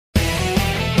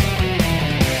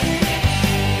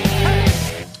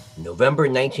November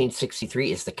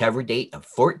 1963 is the cover date of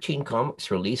 14 comics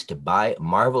released by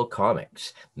Marvel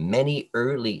Comics. Many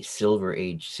early Silver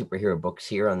Age superhero books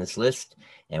here on this list,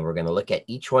 and we're going to look at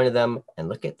each one of them and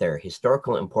look at their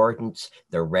historical importance,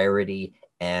 their rarity,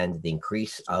 and the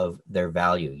increase of their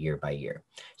value year by year.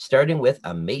 Starting with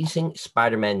Amazing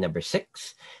Spider-Man number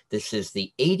 6. This is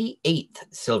the 88th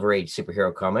Silver Age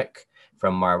superhero comic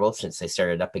from Marvel since they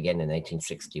started up again in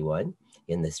 1961.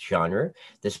 In this genre,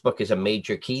 this book is a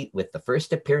major key with the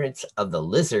first appearance of the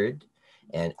Lizard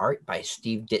and art by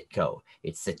Steve Ditko.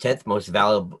 It's the 10th most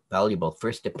valuable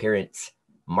first appearance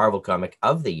Marvel comic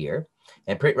of the year,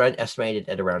 and print run estimated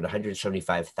at around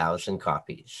 175,000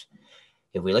 copies.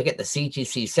 If we look at the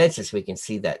CGC census, we can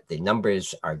see that the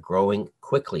numbers are growing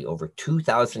quickly. Over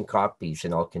 2,000 copies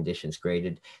in all conditions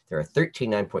graded. There are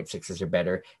 13 9.6s or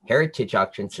better. Heritage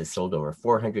Auctions has sold over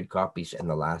 400 copies in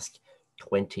the last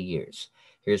 20 years.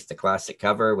 Here's the classic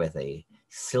cover with a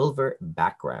silver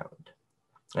background.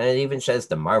 And it even says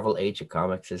the Marvel Age of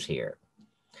Comics is here.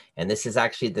 And this is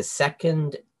actually the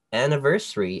second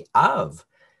anniversary of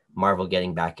Marvel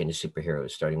getting back into superheroes,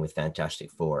 starting with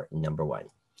Fantastic Four number 1.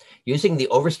 Using the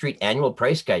Overstreet Annual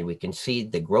Price Guide, we can see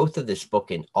the growth of this book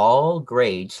in all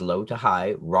grades, low to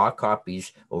high, raw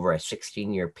copies over a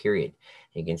 16-year period.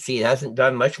 You can see it hasn't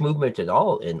done much movement at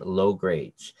all in low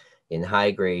grades. In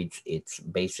high grades, it's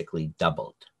basically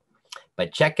doubled.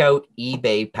 But check out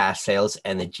eBay past sales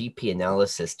and the GP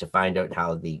analysis to find out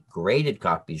how the graded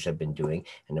copies have been doing.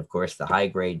 And of course, the high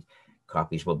grade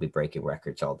copies will be breaking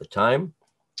records all the time.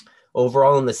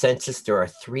 Overall, in the census, there are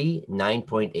 3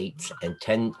 9.8s and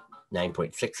 10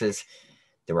 9.6s.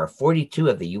 There are 42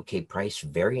 of the UK price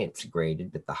variants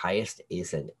graded, but the highest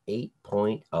is an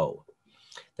 8.0.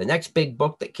 The next big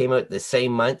book that came out the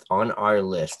same month on our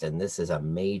list, and this is a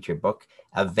major book,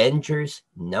 Avengers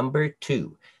number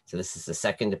 2. So this is the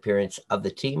second appearance of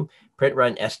the team. Print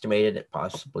run estimated at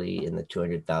possibly in the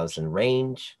 200,000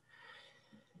 range.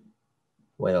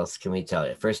 What else can we tell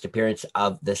you? First appearance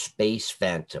of the Space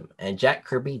Phantom. And Jack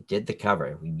Kirby did the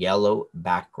cover. Yellow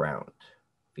background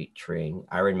featuring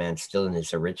Iron Man still in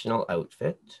his original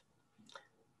outfit.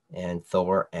 And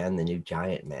Thor and the new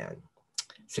Giant Man.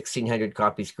 1,600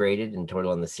 copies graded in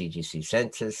total on the CGC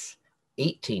census.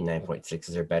 18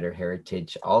 9.6s or better.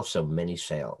 Heritage, also many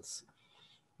sales.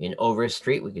 In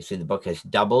Overstreet, we can see the book has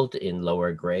doubled in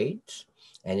lower grades,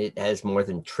 and it has more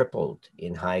than tripled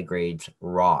in high grades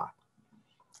raw.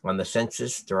 On the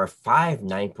census, there are 5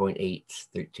 9.8s,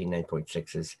 13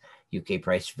 9.6s. UK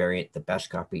price variant, the best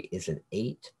copy is an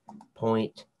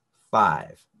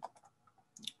 8.5.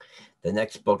 The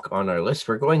next book on our list,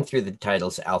 we're going through the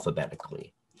titles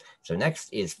alphabetically. So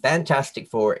next is Fantastic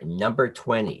Four number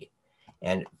 20,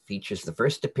 and features the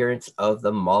first appearance of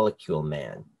the Molecule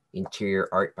Man. Interior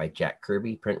art by Jack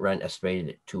Kirby. Print run estimated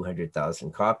at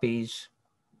 200,000 copies.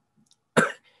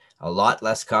 A lot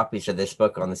less copies of this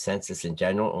book on the census in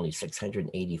general, only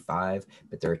 685,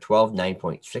 but there are 12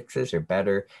 9.6s or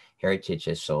better. Heritage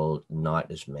has sold not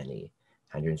as many,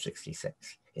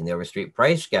 166. In the Overstreet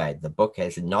Price Guide, the book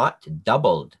has not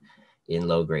doubled in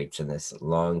low grades in this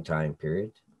long time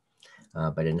period,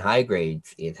 but in high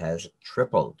grades, it has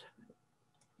tripled.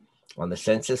 On the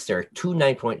census, there are 2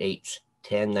 9.8s,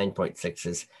 10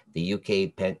 9.6s. The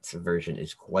UK Pence version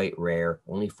is quite rare,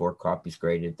 only 4 copies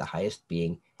graded, the highest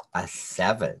being a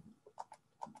 7.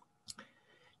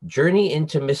 Journey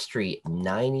into Mystery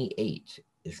 98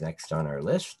 is next on our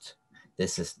list.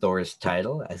 This is Thor's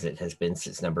title, as it has been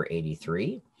since number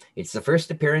 83. It's the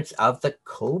first appearance of the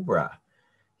Cobra,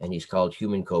 and he's called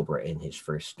Human Cobra in his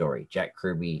first story. Jack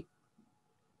Kirby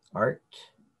art,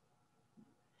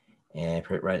 and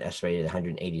print run estimated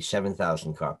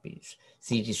 187,000 copies.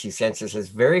 CGC census has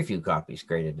very few copies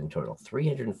graded in total,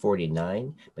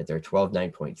 349, but there are 12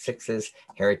 9.6s.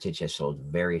 Heritage has sold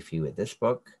very few of this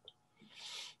book.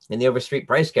 In the Overstreet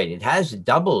Price Guide, it has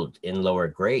doubled in lower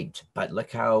grades, but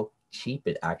look how cheap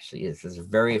it actually is. This is a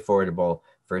very affordable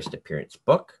first appearance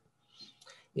book.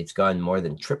 It's gone more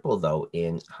than triple, though,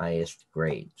 in highest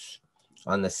grades.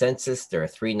 On the census, there are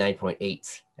 3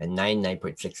 9.8s and 9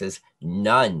 9.6s.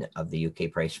 None of the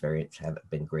UK price variants have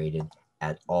been graded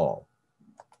at all.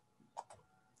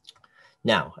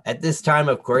 Now, at this time,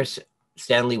 of course,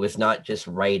 Stan Lee was not just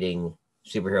writing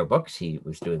superhero books. He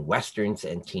was doing westerns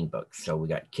and teen books. So we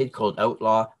got Kid Cold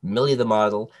Outlaw, Millie the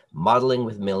Model, Modeling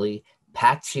with Millie,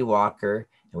 Patsy Walker,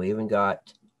 and we even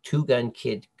got Two Gun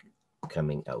Kid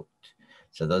coming out.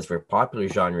 So those were popular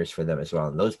genres for them as well.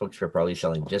 And those books were probably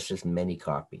selling just as many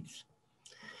copies.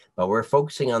 But we're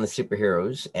focusing on the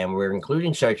superheroes, and we're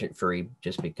including Sergeant Fury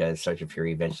just because Sergeant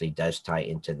Fury eventually does tie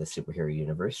into the superhero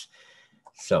universe.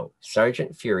 So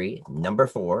Sergeant Fury, number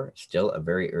 4, still a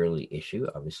very early issue,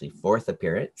 obviously 4th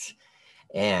appearance.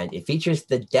 And it features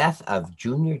the death of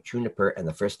Junior Juniper and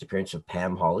the first appearance of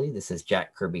Pam Hawley. This is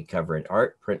Jack Kirby cover and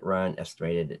art, print run,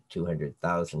 estimated at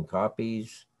 200,000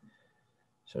 copies.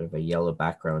 Sort of a yellow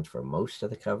background for most of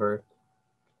the cover.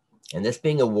 And this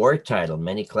being a war title,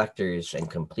 many collectors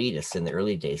and completists in the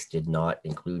early days did not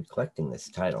include collecting this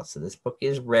title. So this book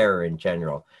is rarer in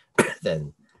general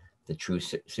than the true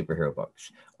superhero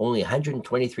books. Only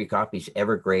 123 copies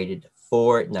ever graded,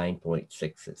 4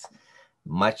 9.6s.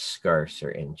 Much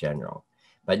scarcer in general,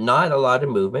 but not a lot of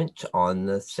movement on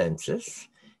the census.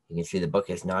 You can see the book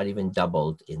has not even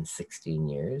doubled in 16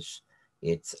 years.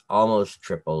 It's almost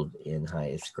tripled in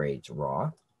highest grades raw.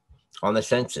 On the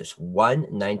census, 1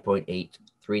 9.8,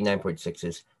 3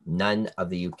 9.6s, none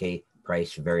of the UK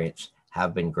price variants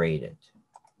have been graded.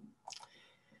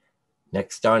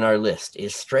 Next on our list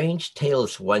is Strange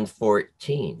Tales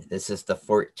 114. This is the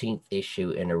 14th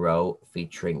issue in a row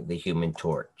featuring the Human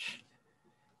Torch.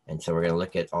 And so we're going to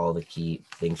look at all the key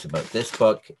things about this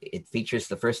book. It features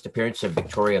the first appearance of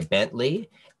Victoria Bentley.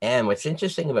 And what's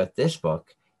interesting about this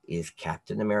book is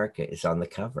Captain America is on the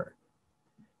cover.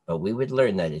 But we would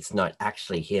learn that it's not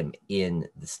actually him in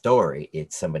the story.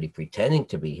 It's somebody pretending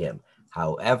to be him.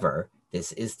 However,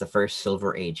 this is the first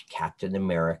Silver Age Captain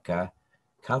America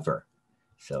cover.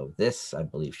 So this, I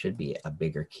believe, should be a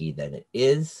bigger key than it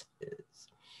is.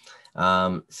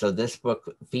 So this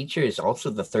book features also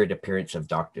the third appearance of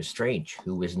Doctor Strange,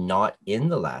 who was not in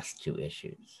the last 2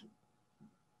 issues.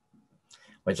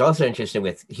 What's also interesting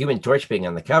with Human Torch being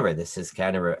on the cover, this is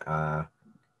kind of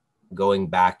going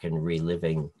back and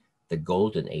reliving the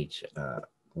Golden Age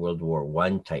World War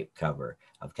I type cover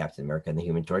of Captain America and the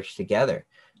Human Torch together.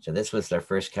 So this was their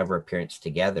first cover appearance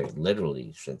together,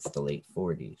 literally since the late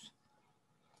 40s.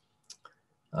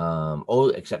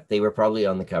 Except they were probably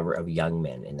on the cover of Young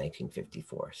Men in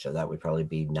 1954. So that would probably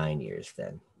be 9 years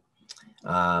then.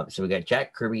 So we got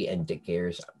Jack Kirby and Dick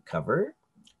Ayers cover.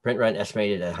 Print run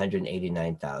estimated at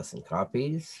 189,000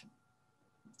 copies.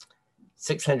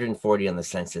 640 on the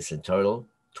census in total.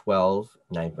 12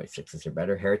 9.6s or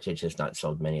better. Heritage has not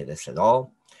sold many of this at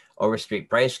all. Overstreet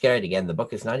price guide. Again, the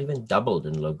book has not even doubled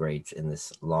in low grades in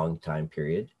this long time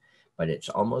period, but it's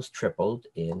almost tripled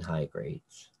in high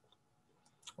grades.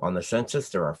 On the census,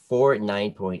 there are 4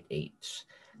 9.8s.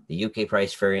 The UK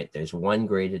price variant, there's 1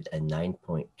 graded and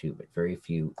 9.2, but very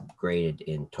few graded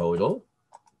in total.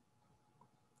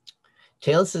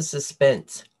 Tales of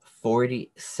Suspense,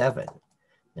 47.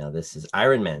 Now, this is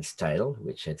Iron Man's title,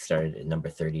 which had started at number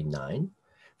 39.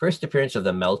 First appearance of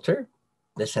the Melter.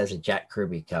 This has a Jack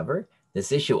Kirby cover.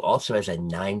 This issue also has a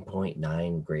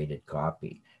 9.9 graded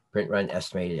copy. Print run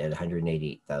estimated at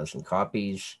 188,000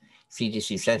 copies.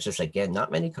 CGC census, again,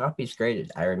 not many copies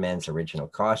graded. Iron Man's original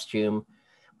costume.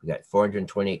 We got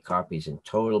 428 copies in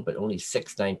total, but only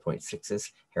 6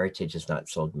 9.6s. Heritage has not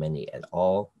sold many at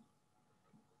all.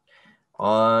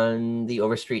 On the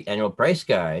Overstreet annual price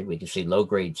guide, we can see low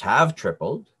grades have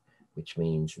tripled, which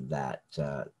means that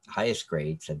highest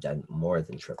grades have done more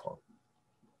than triple.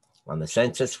 On the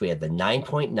census, we had the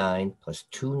 9.9 plus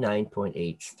 2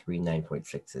 9.8s, 3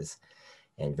 9.6s,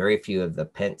 and very few of the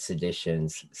Pence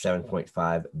editions,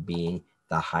 7.5 being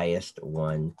the highest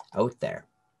one out there.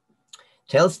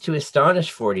 Tales to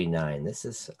Astonish 49. This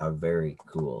is a very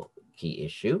cool key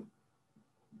issue.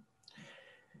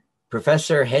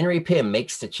 Professor Henry Pym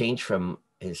makes the change from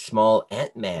his small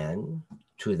Ant-Man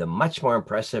to the much more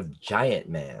impressive Giant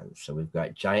Man. So we've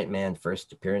got Giant Man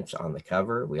first appearance on the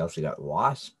cover. We also got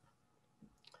Wasp.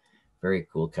 Very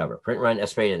cool cover. Print run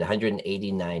estimated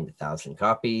 189,000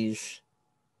 copies.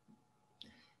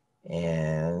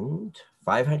 And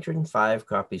 505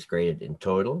 copies graded in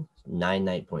total.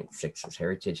 9.6.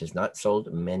 Heritage has not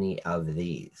sold many of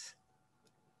these.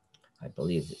 I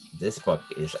believe this book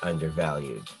is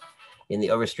undervalued. In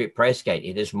the Overstreet price guide,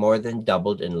 it is more than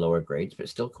doubled in lower grades, but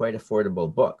still quite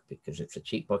affordable book because it's a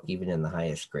cheap book even in the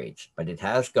highest grades. But it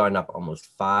has gone up almost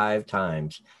 5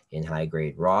 times in high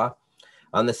grade raw.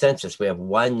 On the census, we have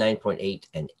 1 9.8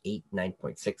 and 8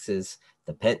 9.6s.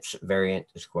 The Pence variant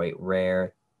is quite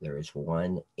rare. There is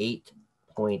 1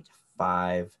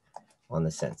 8.5 on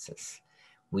the census.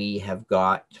 We have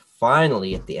got,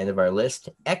 finally, at the end of our list,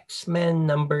 X-Men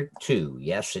number 2.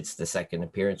 Yes, it's the second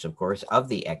appearance, of course, of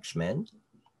the X-Men.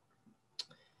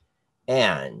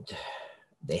 And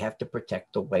they have to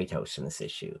protect the White House in this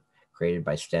issue, created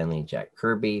by Stanley and Jack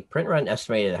Kirby. Print run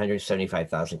estimated at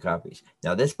 175,000 copies.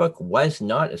 Now, this book was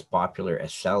not as popular a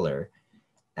seller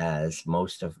as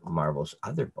most of Marvel's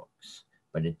other books,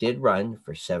 but it did run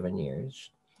for 7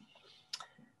 years.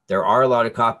 There are a lot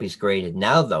of copies graded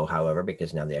now, though, however,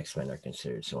 because now the X-Men are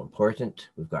considered so important.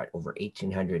 We've got over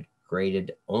 1,800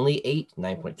 graded, only 8,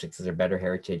 9.6s are better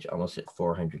heritage, almost at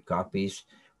 400 copies.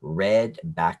 Red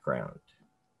background.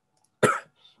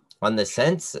 On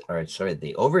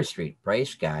the Overstreet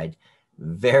price guide,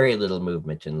 very little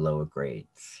movement in lower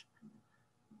grades.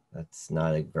 That's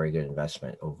not a very good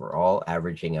investment overall,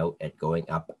 averaging out at going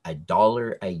up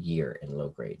 $1 a year in low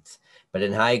grades. But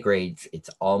in high grades, it's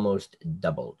almost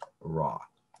doubled raw.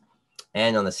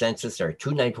 And on the census, there are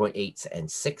 2 9.8s and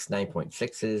 6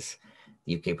 9.6s.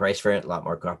 The UK price variant, a lot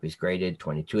more copies graded,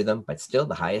 22 of them, but still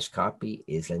the highest copy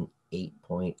is an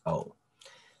 8.0.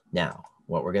 Now,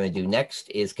 what we're going to do next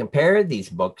is compare these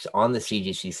books on the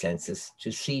CGC census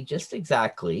to see just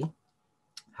exactly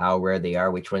how rare they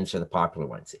are, which ones are the popular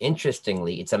ones.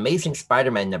 Interestingly, it's Amazing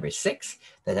Spider-Man number 6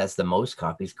 that has the most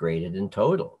copies graded in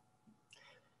total,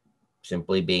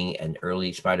 simply being an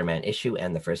early Spider-Man issue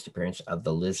and the first appearance of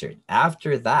the Lizard.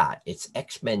 After that, it's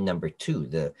X-Men number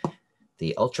 2,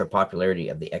 the ultra popularity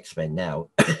of the X-Men now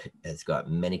has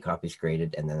got many copies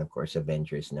graded, and then of course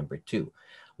Avengers number 2.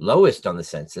 Lowest on the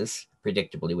census,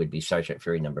 predictably, would be Sergeant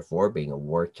Fury number 4, being a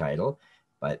war title.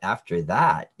 But after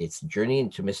that, it's Journey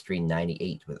into Mystery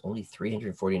 98 with only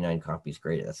 349 copies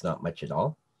graded. That's not much at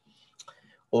all.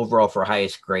 Overall, for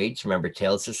highest grades, remember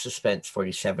Tales of Suspense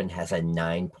 47 has a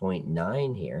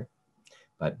 9.9 here.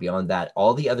 But beyond that,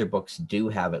 all the other books do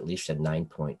have at least a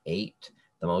 9.8.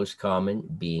 The most common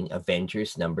being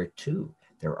Avengers number 2.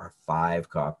 There are 5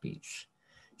 copies.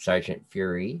 Sergeant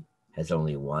Fury has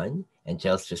only 1, and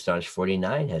Tales to Astonish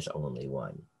 49 has only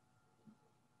 1.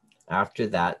 After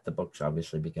that, the books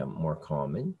obviously become more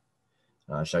common.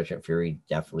 Sergeant Fury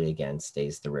definitely, again,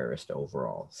 stays the rarest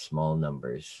overall. Small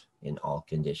numbers in all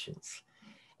conditions.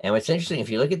 And what's interesting, if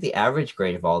you look at the average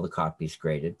grade of all the copies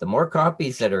graded, the more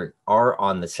copies that are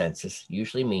on the census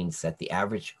usually means that the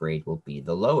average grade will be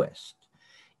the lowest.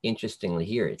 Interestingly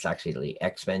here, it's actually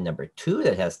X-Men number 2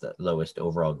 that has the lowest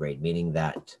overall grade, meaning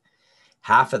that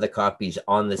half of the copies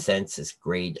on the census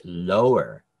grade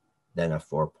lower than a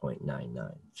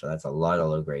 4.99. So that's a lot of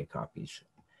low grade copies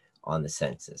on the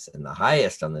census. And the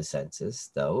highest on the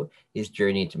census, though, is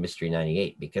Journey into Mystery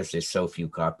 98. Because there's so few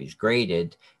copies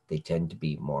graded, they tend to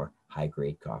be more high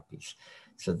grade copies.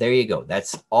 So there you go.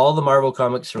 That's all the Marvel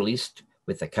comics released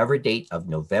with the cover date of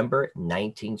November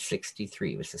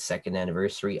 1963. It was the 2nd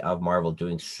anniversary of Marvel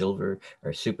doing silver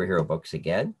or superhero books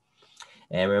again.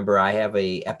 And remember, I have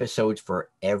episodes for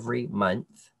every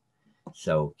month.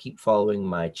 So keep following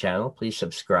my channel. Please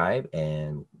subscribe,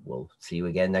 and we'll see you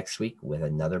again next week with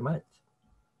another month.